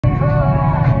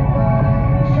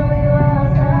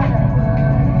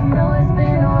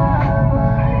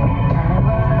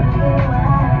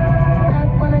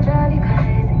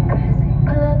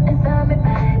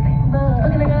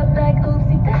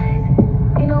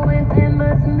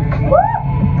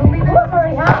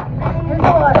Very hot. Here's the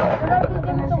water. Should I just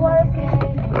give me the water? Let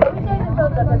me change the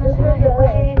filter because this is really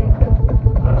wet.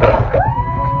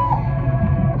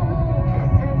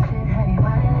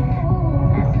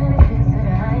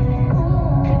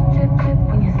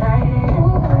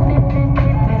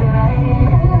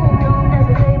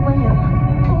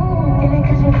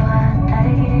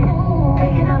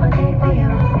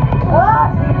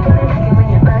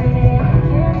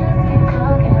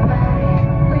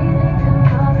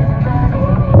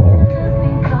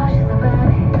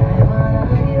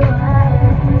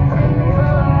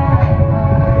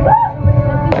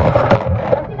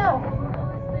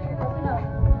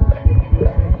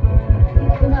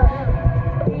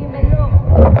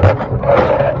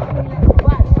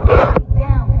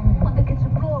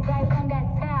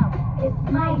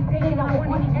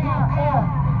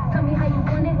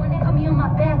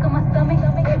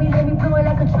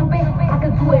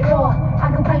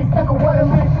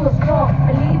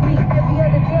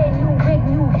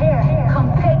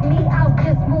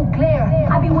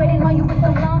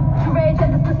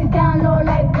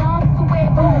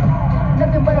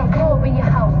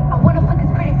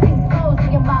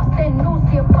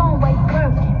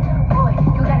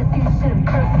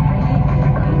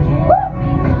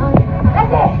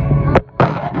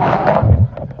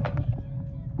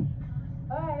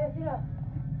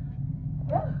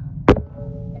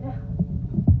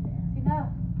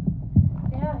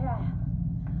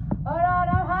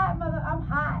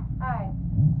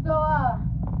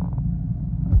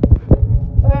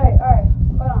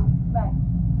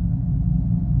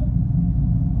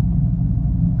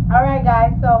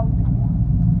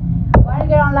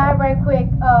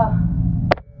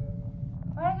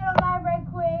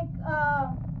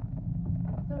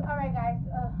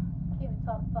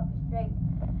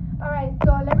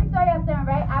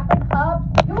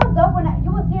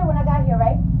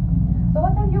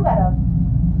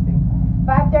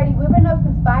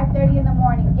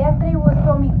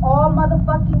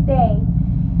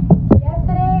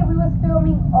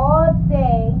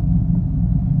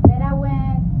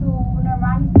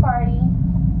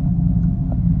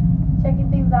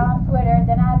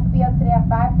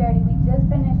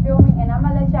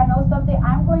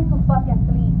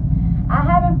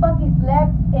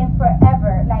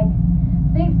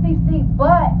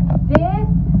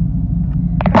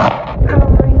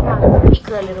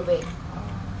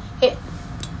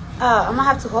 I'm gonna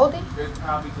have to hold it. It's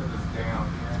probably because it's down.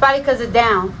 It's probably because it's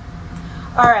down.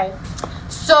 All right.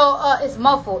 So it's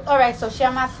muffled. All right. So I'm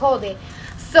gonna have to hold it.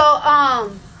 So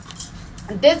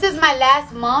this is my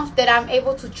last month that I'm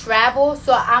able to travel.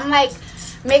 So I'm like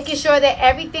making sure that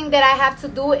everything that I have to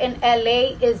do in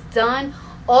LA is done.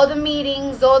 All the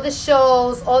meetings, all the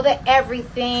shows, all the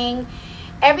everything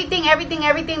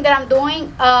that I'm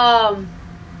doing. I'm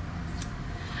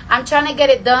trying to get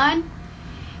it done.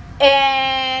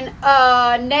 And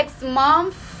next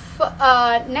month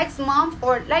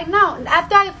or like no,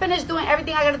 after I finish doing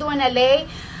everything I gotta do in LA,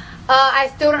 I'm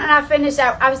still not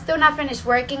finished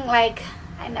working. Like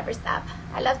I never stop.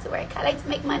 I love to work. I like to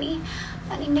make money.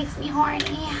 Money makes me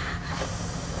horny.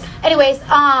 Anyways,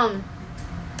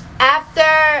 after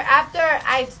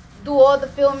I do all the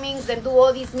filmings and do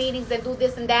all these meetings and do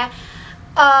this and that,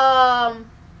 I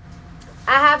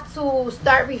have to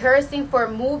start rehearsing for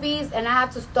movies, and I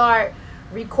have to start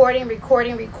recording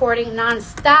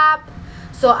non-stop.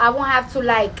 So I won't have to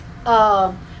like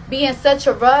be in such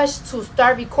a rush to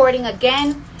start recording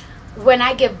again when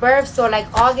I give birth. So like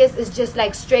August is just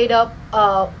like straight up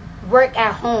work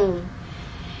at home.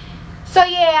 So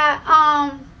yeah,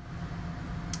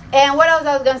 and what else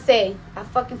I was gonna say? I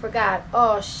fucking forgot.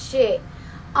 Oh shit.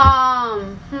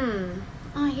 Oh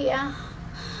yeah.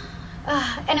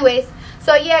 Anyways,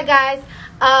 so yeah, guys.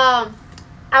 I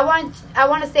want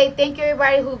to say thank you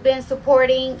everybody who's been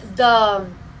supporting the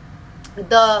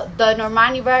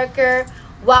Normani record,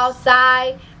 Wild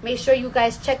Side. Make sure you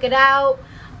guys check it out.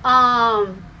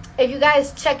 If you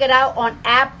guys check it out on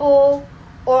Apple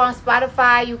or on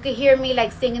Spotify, you can hear me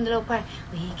like singing the little part.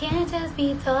 We can't just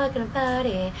be talking about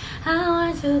it. I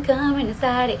want you coming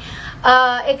inside it.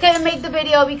 It couldn't make the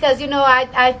video because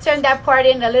I turned that part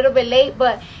in a little bit late.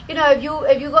 But if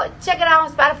you go check it out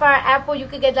on Spotify or Apple, you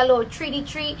could get that little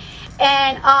treat.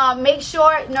 And make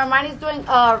sure Normani's doing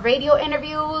radio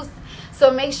interviews, so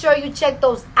make sure you check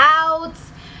those out.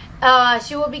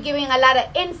 She will be giving a lot of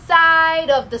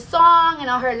insight of the song and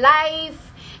on her life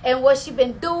and what she's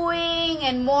been doing,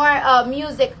 and more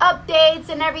music updates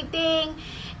and everything.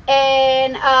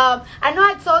 And I know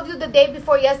I told you the day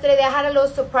before yesterday that I had a little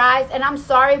surprise, and I'm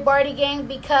sorry, Barty Gang,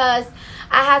 because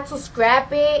I had to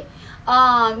scrap it.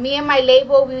 Me and my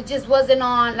label, we just wasn't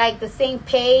on like the same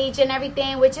page and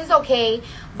everything, which is okay.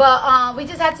 But we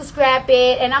just had to scrap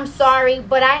it, and I'm sorry.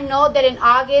 But I know that in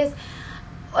August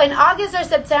or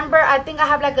September, I think I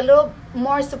have like a little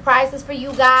more surprises for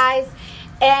you guys.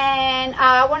 And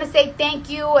I want to say thank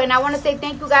you, and I want to say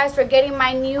thank you guys for getting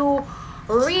my new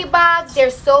Reeboks.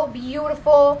 They're so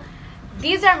beautiful.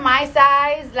 These are my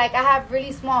size. Like, I have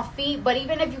really small feet, but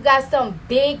even if you got some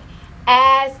big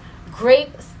ass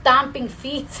grape stomping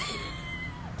feet,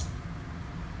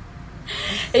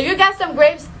 if you got some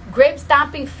grape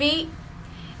stomping feet,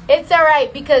 it's all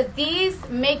right, because these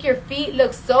make your feet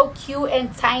look so cute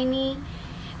and tiny.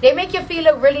 They make your feet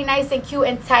look really nice and cute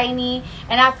and tiny.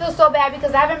 And I feel so bad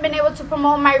because I haven't been able to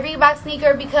promote my Reebok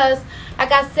sneaker because,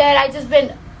 like I said, I just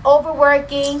been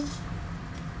overworking.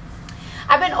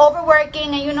 I've been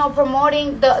overworking and, you know,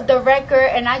 promoting the record.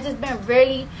 And I just been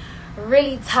really,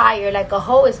 really tired. Like a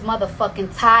hoe is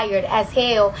motherfucking tired as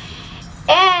hell.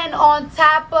 And on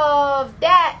top of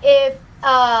that, if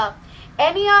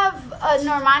any of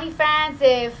Normani fans,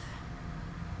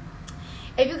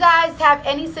 if you guys have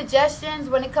any suggestions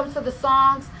when it comes to the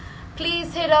songs,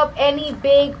 please hit up any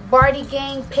big Barty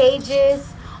Gang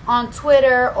pages on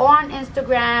Twitter or on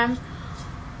Instagram.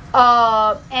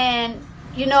 And,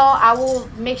 you know, I will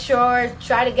make sure,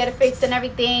 try to get it fixed and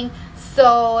everything.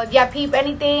 So if y'all peep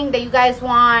anything that you guys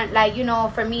want, like, you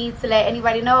know, for me to let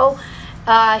anybody know,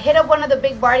 hit up one of the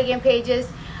big Barty Gang pages.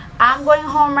 I'm going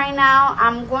home right now.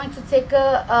 I'm going to take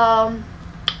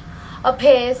a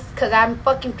piss, because I'm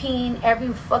fucking peeing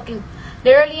every fucking,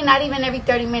 literally not even every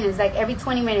 30 minutes, like every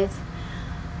 20 minutes.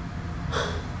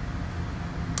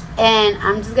 And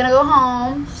I'm just gonna go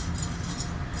home,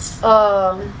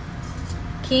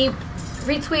 keep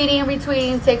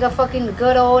retweeting, take a fucking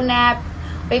good old nap,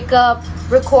 wake up,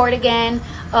 record again,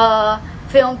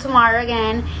 film tomorrow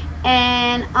again,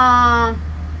 and